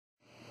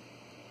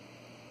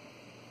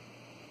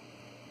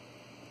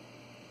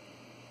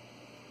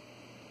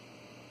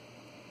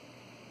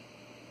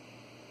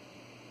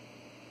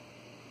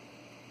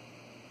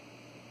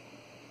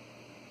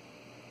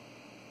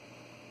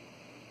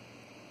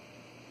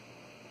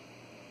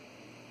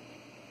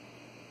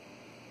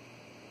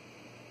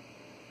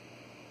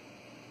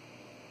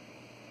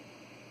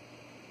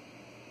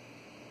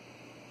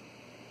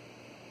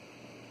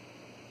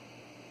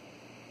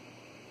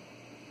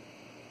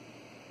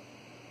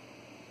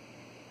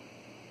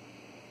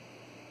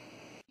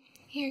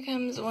Here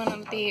comes one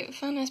of the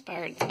funnest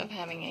parts of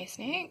having a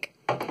snake.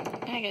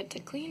 I get to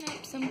clean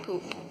up some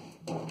poop.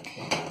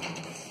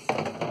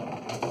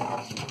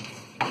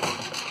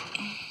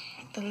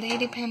 The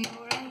lady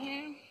Pandora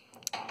here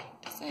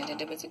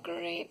decided it was a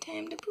great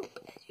time to poop,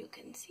 as you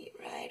can see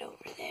right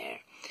over there.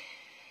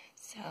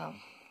 So,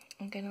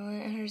 I'm gonna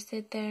let her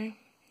sit there and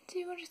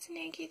see what a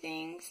snakey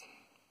thinks.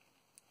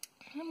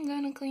 I'm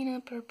gonna clean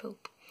up her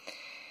poop.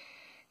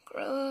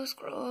 Gross,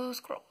 gross,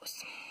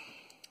 gross.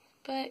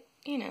 But,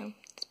 you know,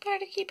 it's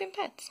part of keeping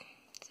pets.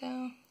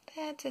 So,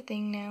 that's a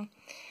thing now.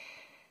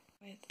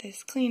 With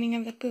this cleaning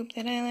of the poop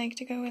that I like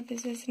to go with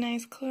is this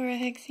nice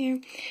Chlorohex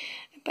here.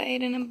 I buy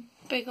it in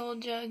a big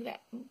old jug,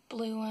 that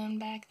blue one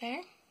back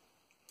there.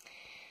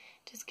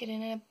 Just get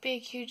in a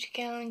big, huge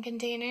gallon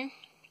container.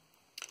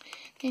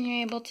 Then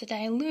you're able to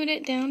dilute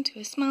it down to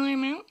a smaller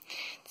amount.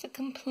 It's a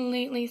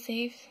completely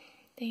safe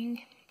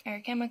thing, or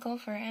chemical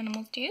for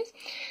animals to use.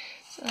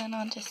 So then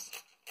I'll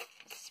just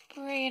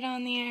spray it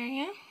on the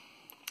area.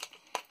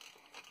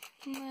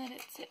 Let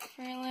it sit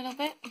for a little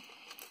bit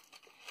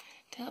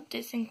to help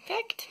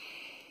disinfect.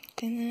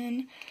 And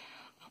then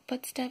I'll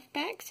put stuff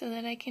back so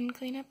that I can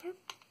clean up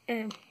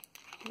her,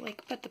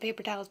 like put the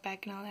paper towels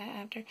back and all that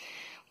after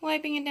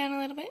wiping it down a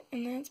little bit.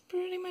 And that's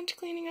pretty much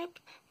cleaning up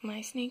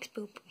my snake's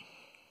poop.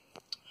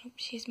 Oh,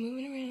 she's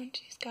moving around.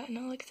 She's gotten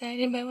all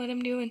excited by what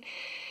I'm doing.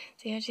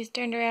 See how she's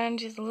turned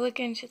around, she's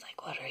looking, she's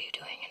like, what are you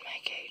doing in my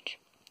cage?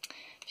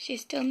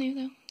 She's still new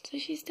though, so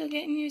she's still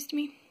getting used to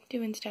me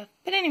doing stuff.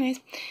 But anyways,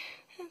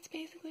 that's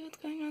basically